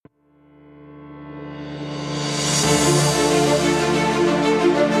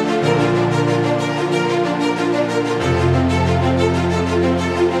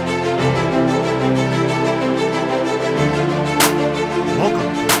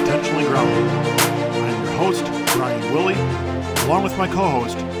Willie, along with my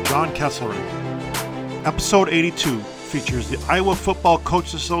co-host, John Kesselring. Episode 82 features the Iowa Football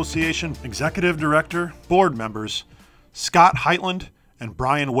Coaches Association Executive Director, Board members, Scott Heitland and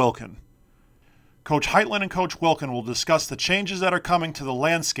Brian Wilkin. Coach Heitland and Coach Wilkin will discuss the changes that are coming to the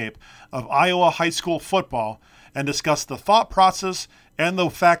landscape of Iowa high school football and discuss the thought process and the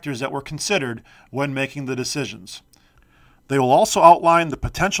factors that were considered when making the decisions. They will also outline the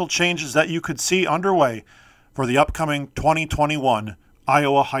potential changes that you could see underway for the upcoming 2021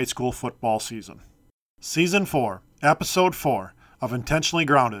 Iowa high school football season. Season 4, Episode 4 of Intentionally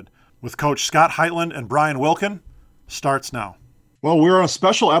Grounded with Coach Scott Heitland and Brian Wilkin starts now. Well, we're on a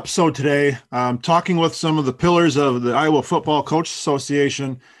special episode today, talking with some of the pillars of the Iowa Football Coaches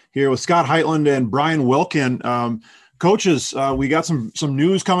Association here with Scott Heitland and Brian Wilkin. Coaches, we got some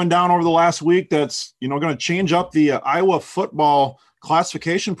news coming down over the last week that's going to change up the Iowa football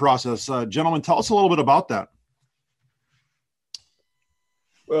classification process. Gentlemen, tell us a little bit about that.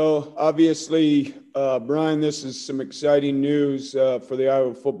 Well, obviously, Brian, this is some exciting news for the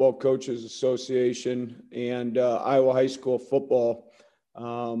Iowa Football Coaches Association and Iowa high school football.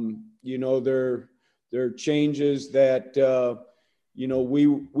 There are changes that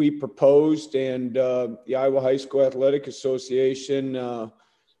we proposed, and the Iowa High School Athletic Association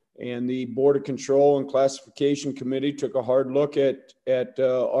and the Board of Control and Classification Committee took a hard look at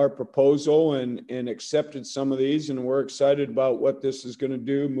our proposal and accepted some of these, and we're excited about what this is going to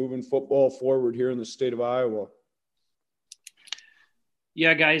do moving football forward here in the state of Iowa.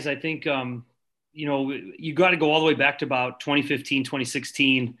 Yeah, guys, I think, you got to go all the way back to about 2015,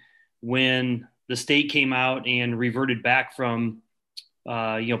 2016, when the state came out and reverted back from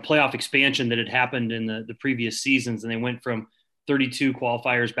playoff expansion that had happened in the previous seasons, and they went from 32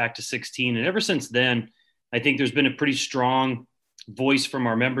 qualifiers back to 16. And ever since then, I think there's been a pretty strong voice from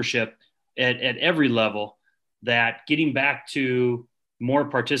our membership at every level that getting back to more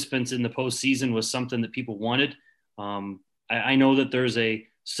participants in the postseason was something that people wanted. I know that there's a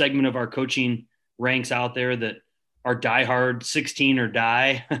segment of our coaching ranks out there that are diehard 16 or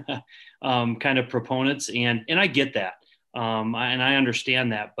die kind of proponents. And I get that. And I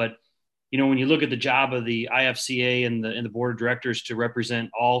understand that, but when you look at the job of the IFCA and the board of directors to represent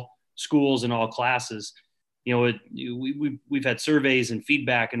all schools and all classes, we've had surveys and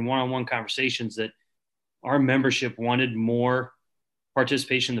feedback and one-on-one conversations that our membership wanted more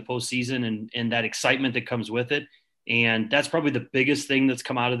participation in the postseason and that excitement that comes with it. And that's probably the biggest thing that's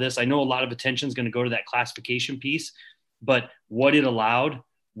come out of this. I know a lot of attention is going to go to that classification piece, but what it allowed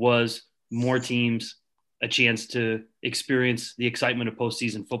was more teams a chance to experience the excitement of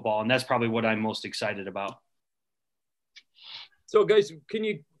postseason football. And that's probably what I'm most excited about. So guys,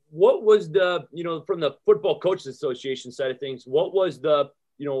 what was the, from the Football Coaches Association side of things, what was the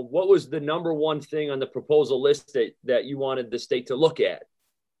number one thing on the proposal list that you wanted the state to look at?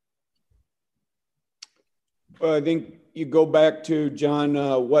 Well, I think you go back to, John,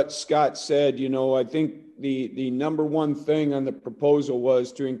 what Scott said. I think the number one thing on the proposal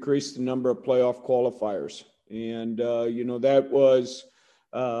was to increase the number of playoff qualifiers. And, that was,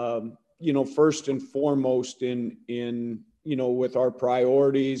 first and foremost in with our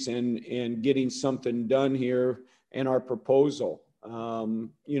priorities and getting something done here and our proposal.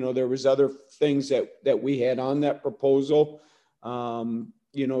 There was other things that we had on that proposal,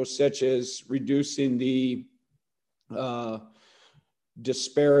 such as reducing the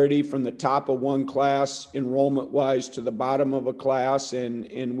disparity from the top of one class enrollment wise to the bottom of a class.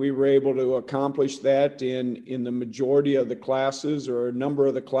 And we were able to accomplish that in the majority of the classes or a number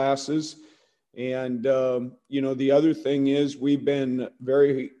of the classes. And, the other thing is we've been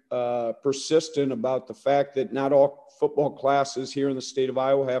very persistent about the fact that not all football classes here in the state of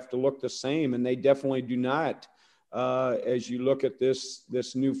Iowa have to look the same. And they definitely do not, as you look at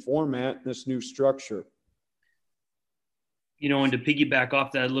this new format, this new structure. And to piggyback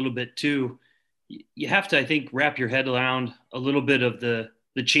off that a little bit too, you have to, I think, wrap your head around a little bit of the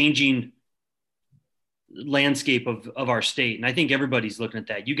changing landscape of our state. And I think everybody's looking at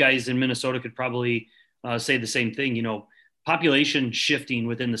that. You guys in Minnesota could probably say the same thing, population shifting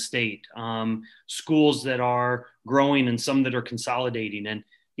within the state, schools that are growing and some that are consolidating. And,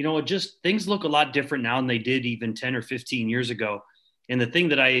 just things look a lot different now than they did even 10 or 15 years ago. And the thing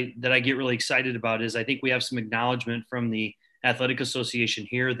that I get really excited about is I think we have some acknowledgement from the Athletic Association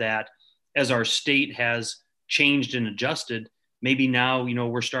here that as our state has changed and adjusted, maybe now,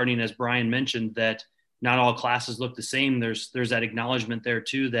 we're starting, as Brian mentioned, that not all classes look the same. There's that acknowledgement there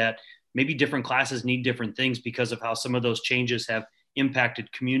too, that maybe different classes need different things because of how some of those changes have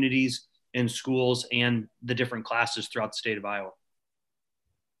impacted communities and schools and the different classes throughout the state of Iowa.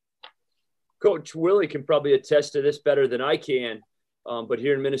 Coach Willie can probably attest to this better than I can. But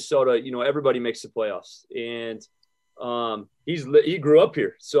here in Minnesota, everybody makes the playoffs, and he grew up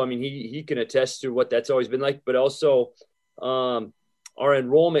here. So, I mean, he can attest to what that's always been like, but also our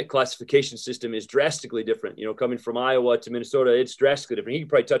enrollment classification system is drastically different. Coming from Iowa to Minnesota, it's drastically different. He can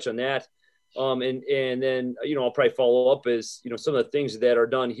probably touch on that. And then, I'll probably follow up as, some of the things that are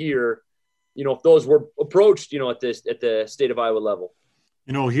done here, if those were approached, at the state of Iowa level.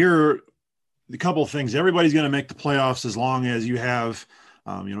 Here, a couple of things. Everybody's going to make the playoffs as long as you have,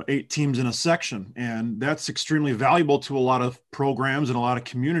 8 teams in a section. And that's extremely valuable to a lot of programs and a lot of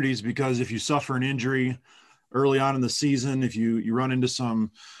communities, because if you suffer an injury early on in the season, if you run into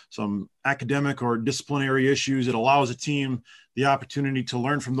some academic or disciplinary issues, it allows a team the opportunity to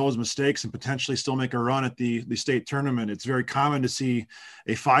learn from those mistakes and potentially still make a run at the state tournament. It's very common to see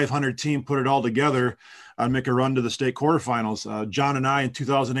a 500 team put it all together and make a run to the state quarterfinals. John and I in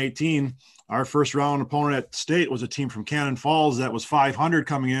 2018, our first round opponent at state was a team from Cannon Falls that was 500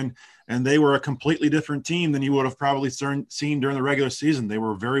 coming in, and they were a completely different team than you would have probably seen during the regular season. They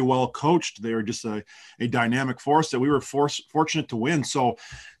were very well coached. They were just a dynamic force that we were fortunate to win. So,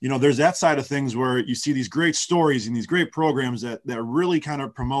 there's that side of things where you see these great stories and these great programs that really kind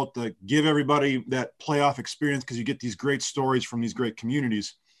of promote give everybody that playoff experience, because you get these great stories from these great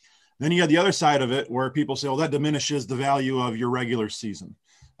communities. Then you have the other side of it where people say, well, that diminishes the value of your regular season,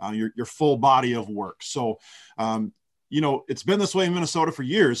 your full body of work. So, it's been this way in Minnesota for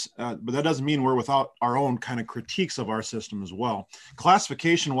years, but that doesn't mean we're without our own kind of critiques of our system as well.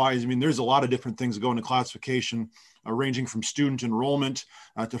 Classification wise, there's a lot of different things that go into classification, ranging from student enrollment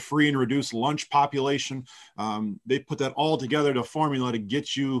to free and reduced lunch population. They put that all together to a formula to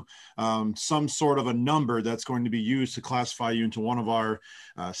get you some sort of a number that's going to be used to classify you into one of our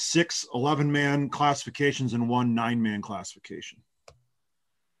 6 11-man classifications and 1 9-man classification.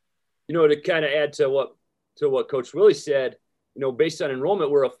 To kind of add to what Coach Willie said, based on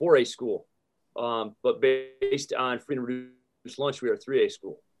enrollment, we're a 4A school, but based on free and reduced lunch, we are a 3A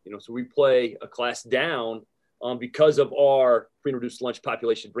school. So we play a class down because of our free and reduced lunch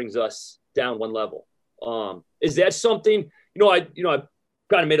population brings us down 1 level. Is that something? I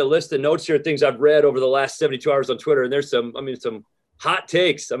kind of made a list of notes here, things I've read over the last 72 hours on Twitter, and there's some hot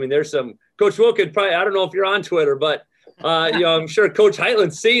takes. There's some Coach Wilkin probably. I don't know if you're on Twitter, but I'm sure Coach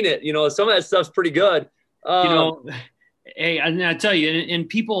Heitland's seen it. Some of that stuff's pretty good. Hey, and I tell you, and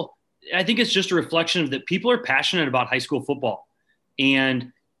people, I think it's just a reflection of that people are passionate about high school football,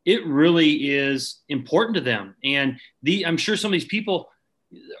 and it really is important to them. And I'm sure some of these people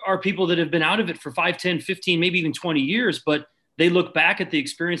are people that have been out of it for 5, 10, 15, maybe even 20 years, but they look back at the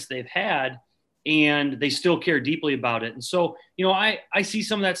experience they've had and they still care deeply about it. And so, I see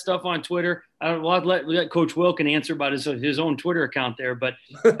some of that stuff on Twitter. I'll let Coach Wilkin answer about his own Twitter account there, but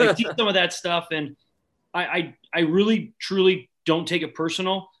I see some of that stuff, and I really, truly don't take it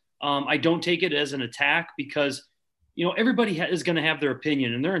personal. I don't take it as an attack, because, everybody is going to have their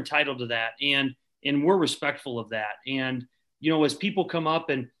opinion, and they're entitled to that. And we're respectful of that. And, as people come up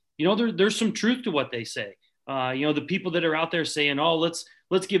and, there's some truth to what they say. The people that are out there saying, oh,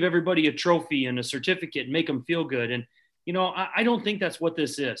 let's give everybody a trophy and a certificate and make them feel good. And, I don't think that's what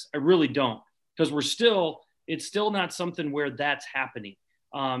this is. I really don't, because it's still not something where that's happening.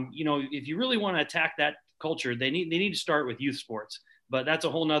 If you really want to attack that culture, they need to start with youth sports, but that's a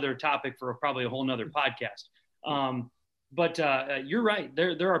whole nother topic for probably a whole nother podcast. But you're right.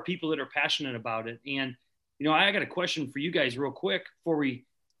 There are people that are passionate about it. And, I got a question for you guys real quick before we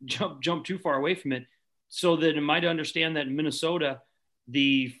jump too far away from it. So that am I to understand that in Minnesota,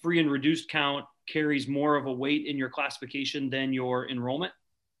 the free and reduced count carries more of a weight in your classification than your enrollment?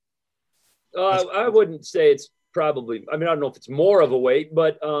 I wouldn't say it's probably, I don't know if it's more of a weight,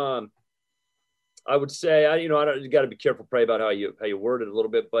 but I would say, you got to be careful probably about how you word it a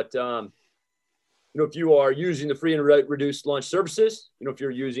little bit, but if you are using the free and reduced lunch services, if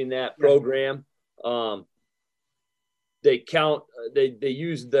you're using that program, they count, they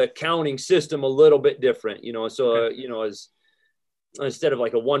use the counting system a little bit different, so, as instead of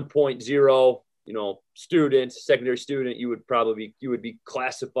like a 1.0, student, secondary student, you would be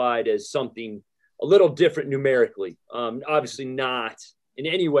classified as something a little different numerically. Obviously not in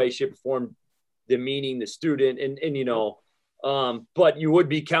any way, shape, or form demeaning the student, and but you would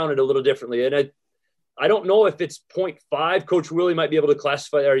be counted a little differently. And I don't know if it's 0.5. Coach Willie might be able to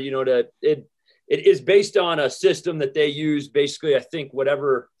classify, or it is based on a system that they use. Basically, I think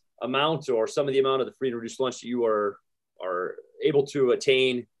whatever amount or some of the amount of the free and reduced lunch that you are able to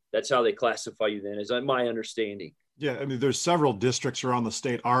attain, that's how they classify you. Then, is my understanding. Yeah, there's several districts around the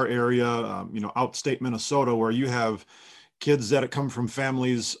state, our area, outstate Minnesota, where you have kids that come from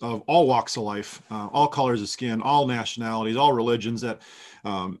families of all walks of life, all colors of skin, all nationalities, all religions, that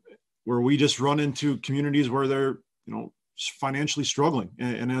where we just run into communities where they're, financially struggling.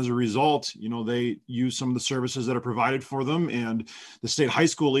 And as a result, they use some of the services that are provided for them. And the State High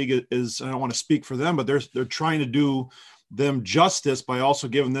School League is, I don't want to speak for them, but they're trying to do them justice by also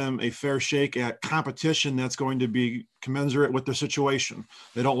giving them a fair shake at competition that's going to be commensurate with their situation.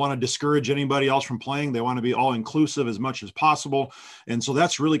 They don't want to discourage anybody else from playing. They want to be all inclusive as much as possible. And so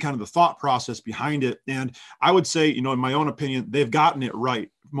that's really kind of the thought process behind it. And I would say, in my own opinion, they've gotten it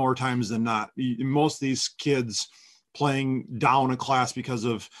right more times than not. Most of these kids playing down a class because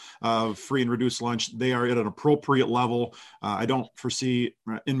of free and reduced lunch, they are at an appropriate level. I don't foresee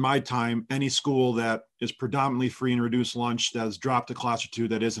in my time any school that is predominantly free and reduced lunch that has dropped a class or two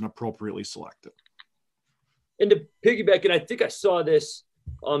that isn't appropriately selected. And to piggyback, and I think I saw this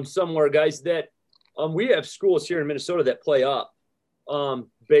somewhere, guys, that we have schools here in Minnesota that play up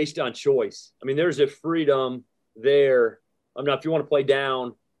based on choice. I mean, there's a freedom there. Now, if you want to play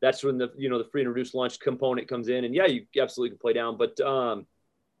down, that's when the free and reduced lunch component comes in. And yeah, you absolutely can play down, but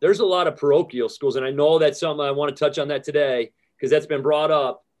there's a lot of parochial schools. And I know that's something I want to touch on that today because that's been brought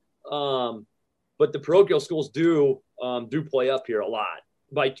up. But the parochial schools do play up here a lot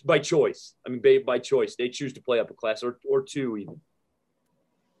by choice. I mean, by choice, they choose to play up a class or two even.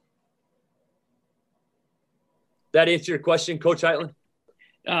 That answer your question, Coach Heitland?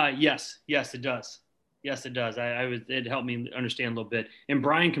 Yes, it does. Yes, it does. It helped me understand a little bit. And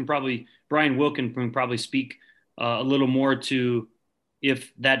Brian Wilkin can probably speak a little more to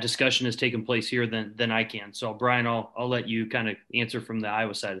if that discussion has taken place here than I can. So Brian, I'll let you kind of answer from the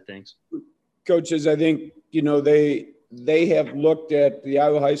Iowa side of things. Coaches, I think, they have looked at, the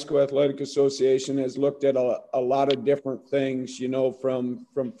Iowa High School Athletic Association has looked at a lot of different things, from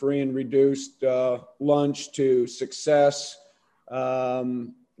free and reduced lunch to success,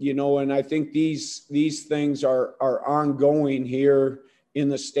 and I think these things are ongoing here in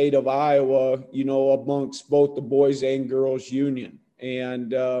the state of Iowa, amongst both the boys and girls union.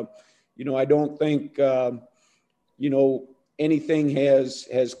 And, I don't think, anything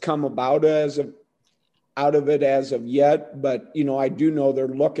has come about out of it as of yet, but, I do know they're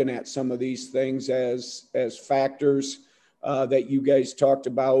looking at some of these things as factors that you guys talked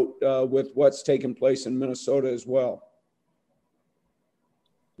about with what's taking place in Minnesota as well.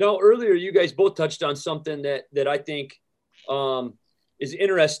 Now, earlier, you guys both touched on something that I think is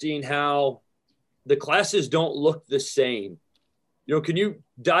interesting, how the classes don't look the same. Can you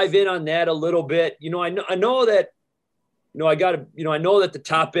dive in on that a little bit? I know that, I know that the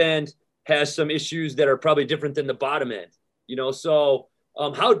top end has some issues that are probably different than the bottom end, so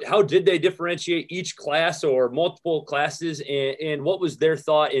how did they differentiate each class or multiple classes, and what was their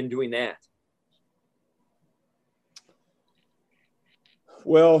thought in doing that?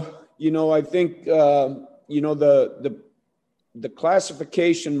 Well, I think, the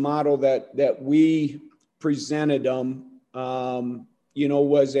classification model that we presented them,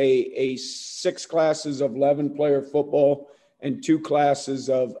 was a 6 classes of 11-player football and 2 classes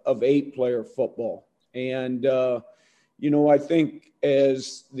of 8-player football. And, I think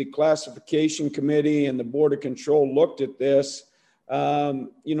as the classification committee and the Board of Control looked at this,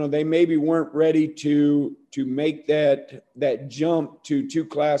 they maybe weren't ready to make that jump to 2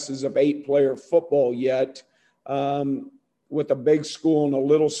 classes of 8-player football yet, with a big school and a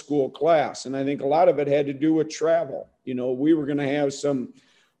little school class. And I think a lot of it had to do with travel. We were going to have some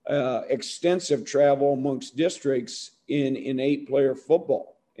extensive travel amongst districts in 8-player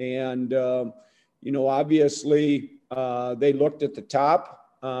football. And, obviously they looked at the top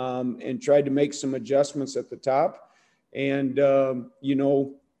and tried to make some adjustments at the top. And,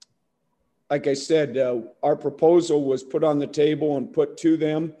 like I said, our proposal was put on the table and put to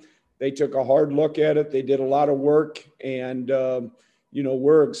them. They took a hard look at it. They did a lot of work. And,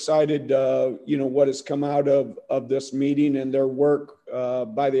 we're excited, what has come out of this meeting and their work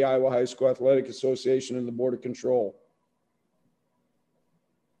by the Iowa High School Athletic Association and the Board of Control.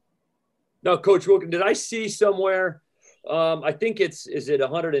 Now, Coach Wilkin, did I see somewhere, I think is it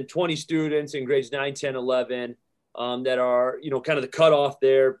 120 students in grades 9, 10, 11, that are, kind of the cutoff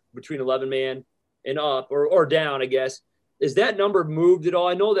there between 11-man and up or down, I guess. Is that number moved at all?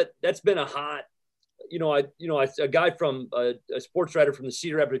 I know that's been a hot, a guy from a sports writer from the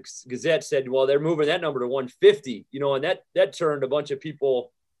Cedar Rapids Gazette said, well, they're moving that number to 150, and that turned a bunch of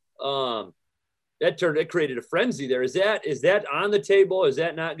people, it created a frenzy there. Is that on the table? Is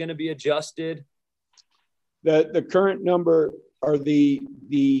that not going to be adjusted? The current number, or the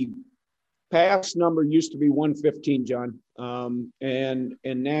past number, used to be 115, John. And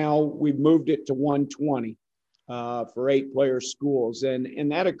now we've moved it to 120. for 8-player schools.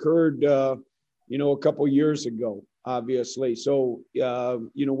 And that occurred, a couple years ago, obviously. So,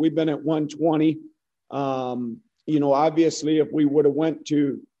 we've been at 120. Obviously, if we would have went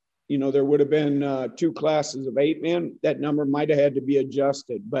to, there would have been 2 classes of 8-man, that number might have had to be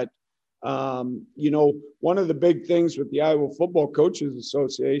adjusted. But, one of the big things with the Iowa Football Coaches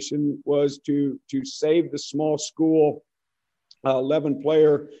Association was to save the small school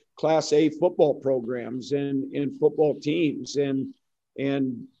 11-player Class A football programs and football teams.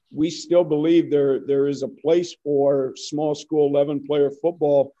 And we still believe there is a place for small school 11-player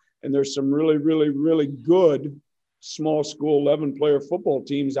football. And there's some really, really, really good small school 11-player football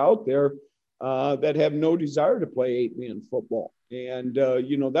teams out there that have no desire to play 8-man football. And,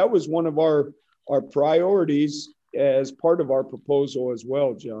 that was one of our priorities as part of our proposal as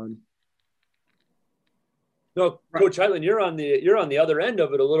well, John. No, Coach Heitland, you're on the other end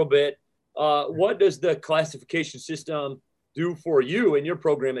of it a little bit. What does the classification system do for you in your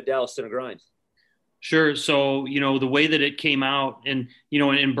program at Dallas Center Grimes? Sure. So, the way that it came out and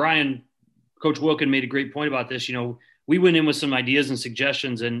Brian, Coach Wilkin made a great point about this. We went in with some ideas and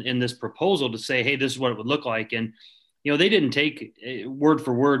suggestions in this proposal to say, hey, this is what it would look like. And, they didn't take word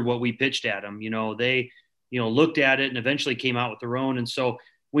for word what we pitched at them. They, looked at it and eventually came out with their own. And so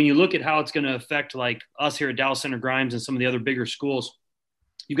when you look at how it's going to affect like us here at Dallas Center Grimes and some of the other bigger schools,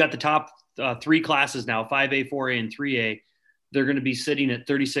 you've got the top 3 classes now, 5A, 4A, and 3A. They're going to be sitting at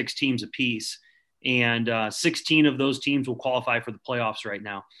 36 teams apiece. And 16 of those teams will qualify for the playoffs right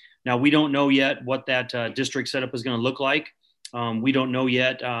now. Now, we don't know yet what that district setup is going to look like. We don't know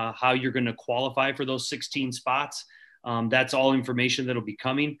yet how you're going to qualify for those 16 spots. That's all information that'll be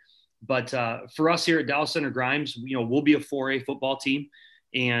coming. But for us here at Dallas Center Grimes, we'll be a 4A football team.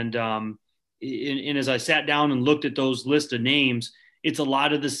 And as I sat down and looked at those list of names, it's a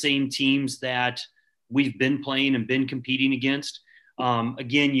lot of the same teams that we've been playing and been competing against.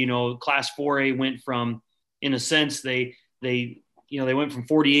 Again, Class 4A went from, in a sense, they went from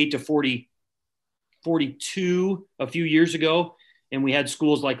 48 to 42 a few years ago. And we had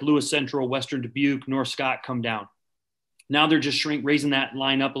schools like Lewis Central, Western Dubuque, North Scott come down. Now they're just raising that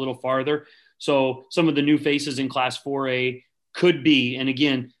line up a little farther. So some of the new faces in Class 4A could be, and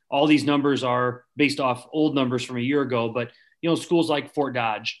again, all these numbers are based off old numbers from a year ago, but, schools like Fort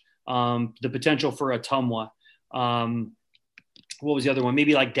Dodge, the potential for Ottumwa. What was the other one?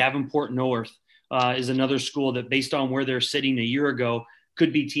 Maybe like Davenport North is another school that, based on where they're sitting a year ago,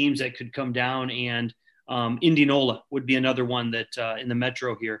 could be teams that could come down. And Indianola would be another one that in the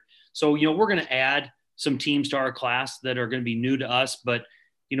metro here. So, we're going to add some teams to our class that are going to be new to us. But,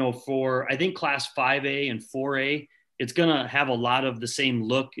 for, I think, Class 5A and 4A, it's going to have a lot of the same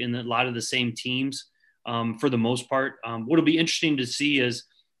look and a lot of the same teams for the most part. What'll be interesting to see is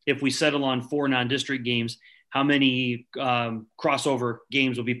if we settle on 4 non-district games, how many crossover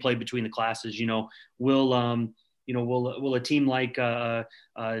games will be played between the classes. Will a team like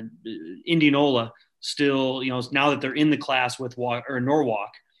Indianola still, now that they're in the class with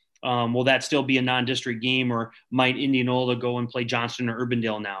Norwalk, will that still be a non-district game, or might Indianola go and play Johnston or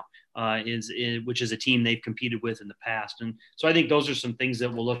Urbandale now, which is a team they've competed with in the past? And so I think those are some things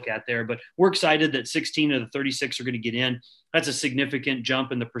that we'll look at there. But we're excited that 16 of the 36 are going to get in. That's a significant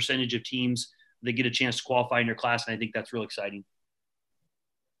jump in the percentage of teams that get a chance to qualify in your class, and I think that's real exciting.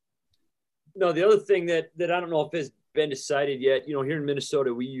 No, the other thing that I don't know if has been decided yet, here in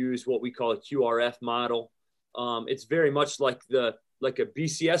Minnesota, we use what we call a QRF model. It's very much like a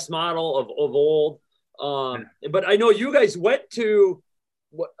BCS model of old. But I know you guys went to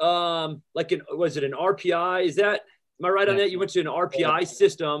was it an RPI? Am I right on that? You went to an RPI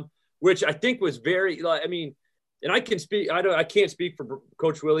system, which I think was very, and I can't speak for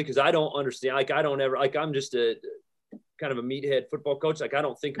Coach Willie because I don't understand. I'm just a kind of a meathead football coach. I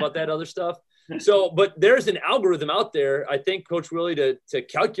don't think about that other stuff. So, but there's an algorithm out there, I think, Coach Willie, to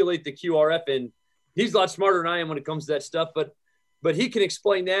calculate the QRF, and he's a lot smarter than I am when it comes to that stuff. But he can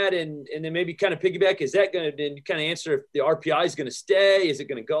explain that and then maybe kind of piggyback. Is that going to kind of answer if the RPI is going to stay? Is it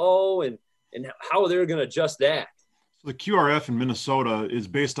going to go? And how they're going to adjust that? So the QRF in Minnesota is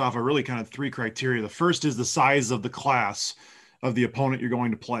based off of really kind of 3 criteria. The first is the size of the class of the opponent you're going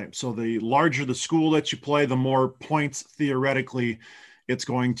to play. So the larger the school that you play, the more points theoretically it's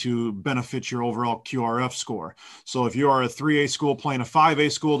going to benefit your overall QRF score. So if you are a 3A school playing a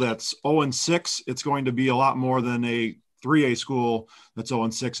 5A school that's 0-6, it's going to be a lot more than a 3A school that's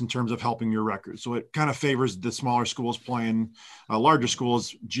 0-6 in terms of helping your record. So it kind of favors the smaller schools playing larger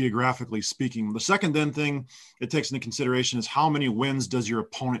schools, geographically speaking. The second then thing it takes into consideration is how many wins does your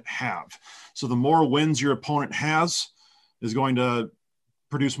opponent have? So the more wins your opponent has is going to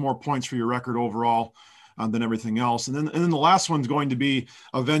produce more points for your record overall. than everything else. And then the last one's going to be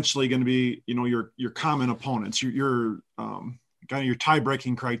eventually going to be, your common opponents, your kind of your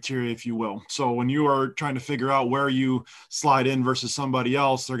tie-breaking criteria, if you will. So when you are trying to figure out where you slide in versus somebody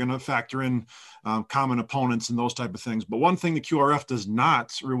else, they're going to factor in common opponents and those type of things. But one thing the QRF does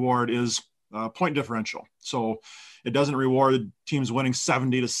not reward is point differential. So it doesn't reward teams winning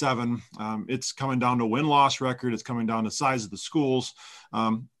 70-7. It's coming down to win-loss record. It's coming down to size of the schools.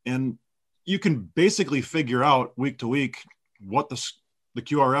 And you can basically figure out week to week what the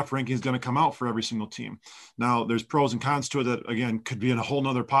QRF ranking is going to come out for every single team. Now, there's pros and cons to it that, again, could be in a whole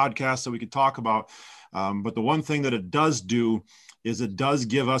nother podcast that we could talk about. But the one thing that it does do is it does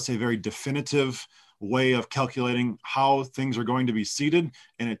give us a very definitive way of calculating how things are going to be seeded,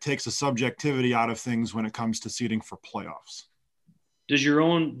 and it takes the subjectivity out of things when it comes to seeding for playoffs. Do your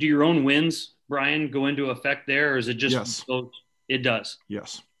own wins, Brian, go into effect there, or is it just yes. It does?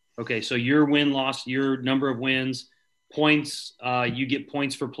 Yes. Okay, so your win-loss, your number of wins, points, you get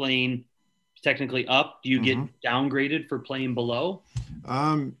points for playing technically up. Do you get downgraded for playing below?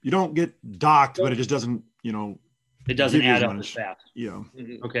 You don't get docked, but it just doesn't, it doesn't add up as fast. Yeah.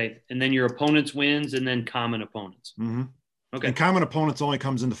 Okay. And then your opponents wins and then common opponents. Okay. And common opponents only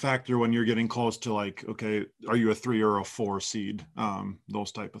comes into factor when you're getting close to like, okay, are you a 3 or a 4 seed?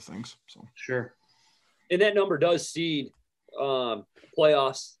 Those type of things. So sure. And that number does seed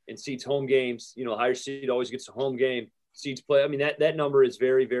playoffs and seeds home games. Higher seed always gets a home game. Seeds play. I mean, that number is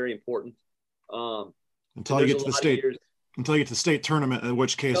very, very important. Until you get to the state tournament, in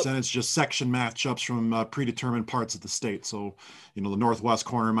which case then it's just section matchups from predetermined parts of the state. So, the northwest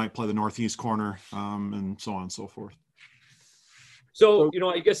corner might play the northeast corner, and so on and so forth. So,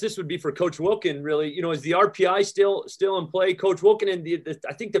 I guess this would be for Coach Wilkin, really. Is the RPI still in play? Coach Wilkin, and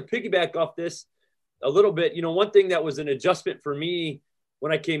I think to piggyback off this a little bit, one thing that was an adjustment for me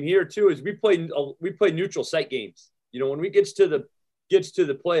when I came here too is we play neutral site games. When we gets to the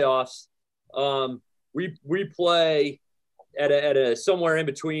playoffs, we play at a somewhere in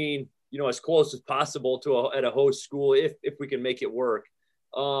between, as close as possible at a host school if we can make it work.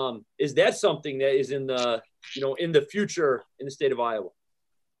 Is that something that is in the future in the state of Iowa?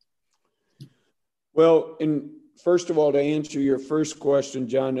 Well, and first of all, to answer your first question,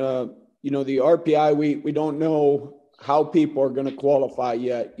 John, the RPI, we don't know how people are going to qualify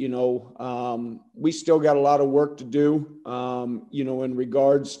yet. We still got a lot of work to do, in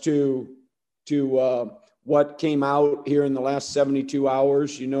regards to what came out here in the last 72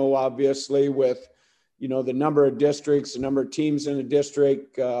 hours, obviously with, the number of districts, the number of teams in a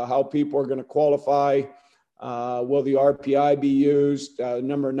district, how people are going to qualify. Will the RPI be used?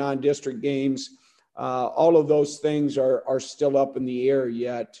 Number of non-district games. All of those things are still up in the air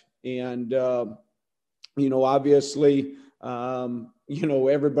yet. And, obviously,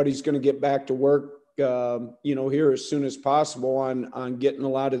 everybody's going to get back to work, here as soon as possible on getting a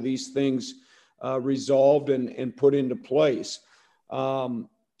lot of these things resolved and put into place.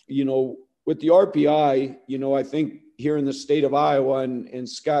 With the RPI, I think here in the state of Iowa, and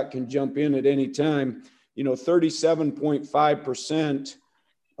Scott can jump in at any time, 37.5%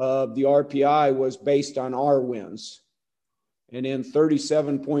 of the RPI was based on our wins. And then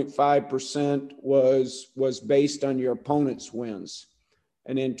 37.5% was based on your opponent's wins.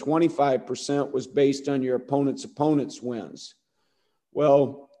 And then 25% was based on your opponent's wins.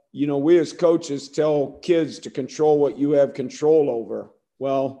 Well, we as coaches tell kids to control what you have control over.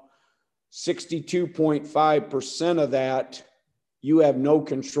 Well, 62.5% of that you have no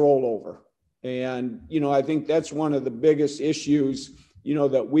control over. And, I think that's one of the biggest issues,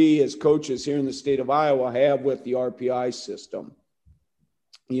 that we as coaches here in the state of Iowa have with the RPI system.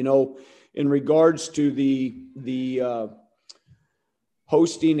 In regards to the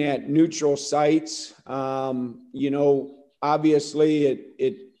hosting at neutral sites, obviously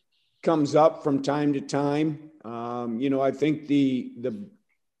it comes up from time to time. I think the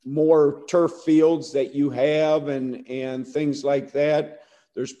more turf fields that you have and things like that,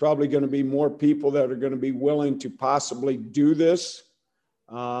 there's probably going to be more people that are going to be willing to possibly do this.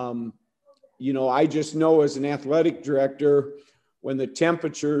 I just know as an athletic director, when the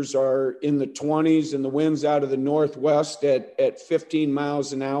temperatures are in the 20s and the winds out of the northwest at 15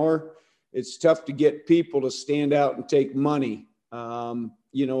 miles an hour, it's tough to get people to stand out and take money,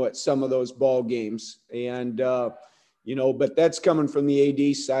 at some of those ball games. And, but that's coming from the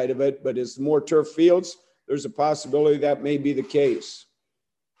AD side of it. But as more turf fields, there's a possibility that may be the case.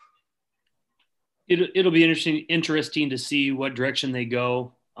 It'll be interesting to see what direction they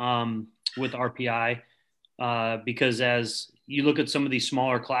go with RPI, because as you look at some of these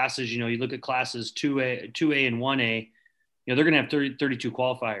smaller classes, you look at classes 2A and 1A, they're going to have 32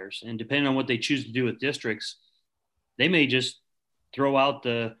 qualifiers. And depending on what they choose to do with districts, they may just throw out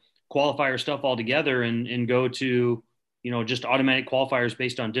the qualifier stuff altogether and go to, just automatic qualifiers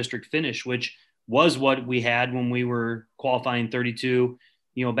based on district finish, which was what we had when we were qualifying 32,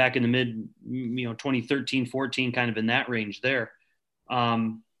 back in the mid, 2013, 14, kind of in that range there.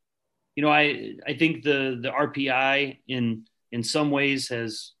 I think the RPI in some ways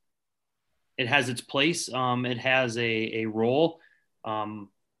has its place. It has a role. I'm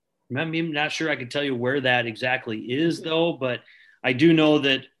not sure I could tell you where that exactly is though, but I do know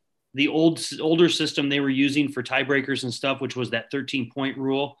that the older system they were using for tiebreakers and stuff, which was that 13-point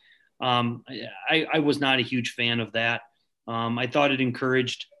rule, I was not a huge fan of that. I thought it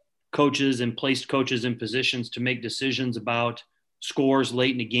encouraged coaches and placed coaches in positions to make decisions about scores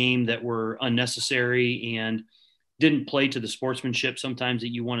late in the game that were unnecessary and didn't play to the sportsmanship sometimes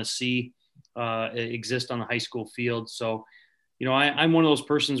that you want to see exist on the high school field. So, I'm one of those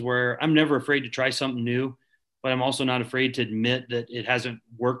persons where I'm never afraid to try something new, but I'm also not afraid to admit that it hasn't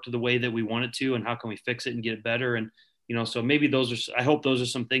worked the way that we want it to, and how can we fix it and get it better. And, so maybe I hope those are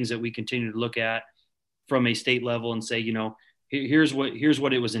some things that we continue to look at from a state level and say, here's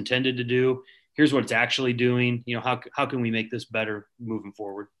what it was intended to do. Here's what it's actually doing. How can we make this better moving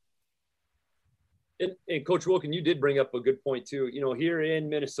forward? And Coach Wilken, you did bring up a good point too. Here in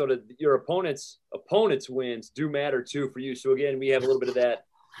Minnesota, your opponents' wins do matter too for you. So again, we have a little bit of that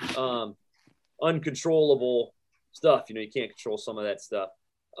uncontrollable stuff. You can't control some of that stuff.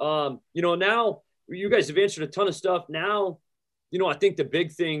 Now you guys have answered a ton of stuff. Now, I think the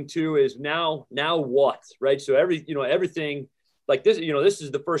big thing too is now what, right? So everything like this, this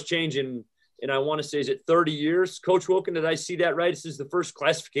is the first change in, and I want to say, is it 30 years? Coach Wilken, did I see that right? This is the first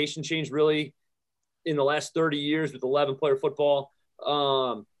classification change really in the last 30 years with 11-player football.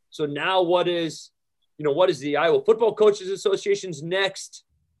 So now what is the Iowa Football Coaches Association's next,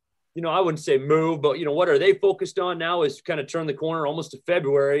 I wouldn't say move, but, what are they focused on now is kind of turn the corner almost to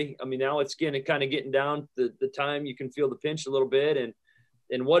February. I mean, now it's getting down the time you can feel the pinch a little bit.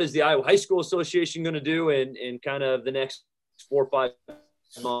 And what is the Iowa High School Association going to do in kind of the next 4 or 5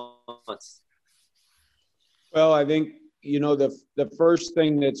 months? Well, I think, the first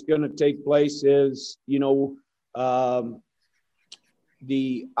thing that's going to take place is,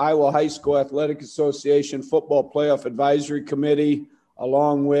 the Iowa High School Athletic Association Football Playoff Advisory Committee,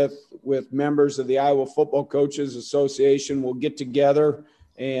 along with members of the Iowa Football Coaches Association, will get together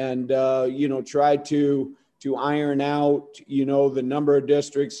and, try to iron out, the number of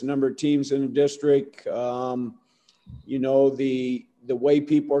districts, the number of teams in the district, the way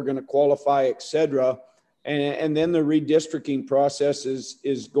people are going to qualify, et cetera. And then the redistricting process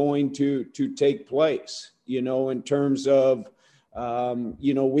is going to take place, in terms of,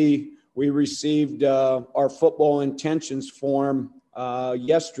 we received our football intentions form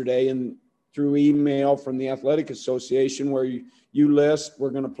yesterday and through email from the Athletic Association, where you list, we're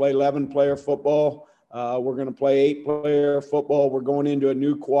going to play 11-player football. We're going to play 8-player football. We're going into a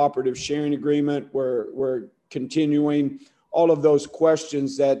new cooperative sharing agreement. We're continuing all of those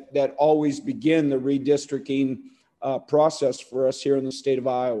questions that always begin the redistricting process for us here in the state of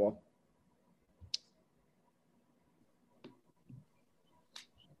Iowa.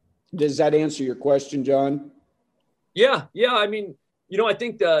 Does that answer your question, John? Yeah. I mean, I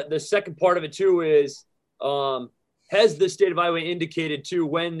think the second part of it too is, has the state of Iowa indicated too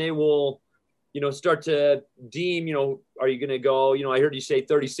when they will, start to deem, are you going to go, I heard you say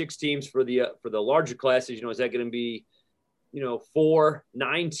 36 teams for the larger classes, is that going to be, 4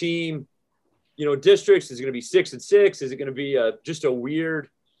 9-team, districts? Is it going to be 6 and 6? Is it going to be just a weird,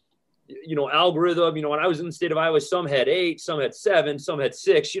 algorithm? When I was in the state of Iowa, some had 8, some had 7, some had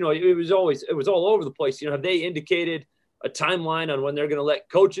 6. It was all over the place. Have they indicated a timeline on when they're going to let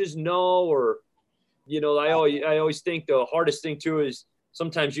coaches know? Or, I always think the hardest thing too is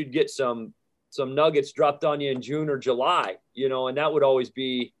sometimes you'd get some nuggets dropped on you in June or July, and that would always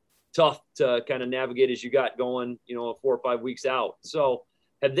be tough to kind of navigate as you got going, 4 or 5 weeks out. So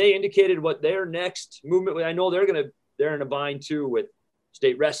have they indicated what their next movement? I know they're in a bind too with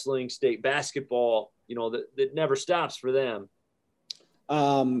state wrestling, state basketball, that never stops for them.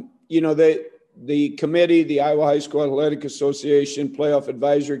 The committee, the Iowa High School Athletic Association Playoff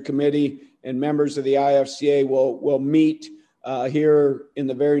Advisory Committee, and members of the IFCA will meet here in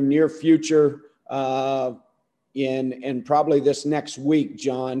the very near future, in probably this next week,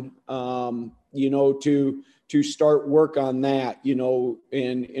 John, to start work on that,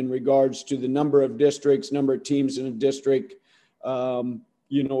 in regards to the number of districts, number of teams in a district,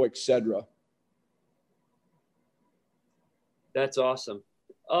 et cetera. That's awesome.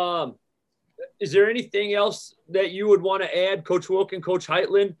 Is there anything else that you would want to add, Coach Wilken, Coach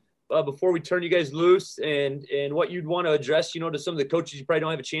Heitland, before we turn you guys loose, and what you'd want to address, to some of the coaches you probably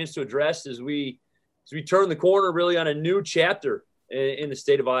don't have a chance to address as we turn the corner really on a new chapter in the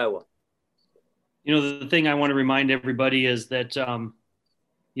state of Iowa? The thing I want to remind everybody is that,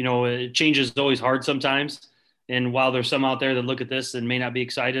 change is always hard sometimes. And while there's some out there that look at this and may not be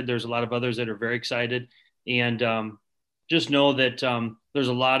excited, there's a lot of others that are very excited. And just know that there's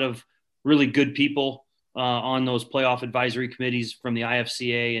a lot of really good people on those playoff advisory committees from the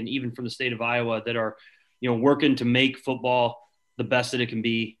IFCA and even from the state of Iowa that are, working to make football the best that it can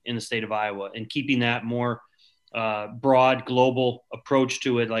be in the state of Iowa, and keeping that more broad global approach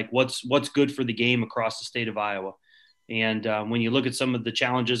to it, like what's good for the game across the state of Iowa. And when you look at some of the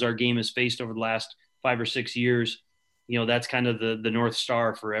challenges our game has faced over the last 5 or 6 years, that's kind of the North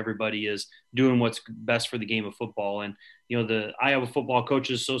Star for everybody, is doing what's best for the game of football. And, the Iowa Football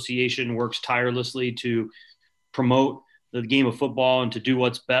Coaches Association works tirelessly to promote the game of football and to do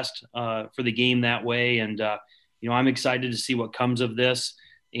what's best for the game that way. And, I'm excited to see what comes of this.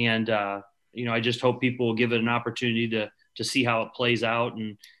 And, I just hope people will give it an opportunity to see how it plays out.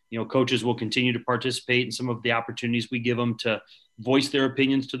 And, coaches will continue to participate in some of the opportunities we give them to voice their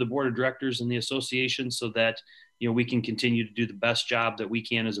opinions to the board of directors and the association, so that, we can continue to do the best job that we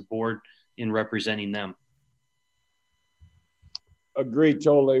can as a board in representing them. Agree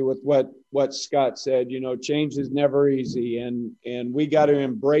totally with what Scott said. Change is never easy, and we got to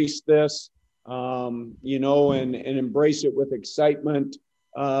embrace this, and embrace it with excitement,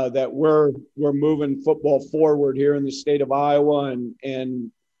 that we're moving football forward here in the state of Iowa,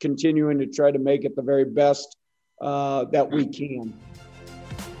 and continuing to try to make it the very best that we can.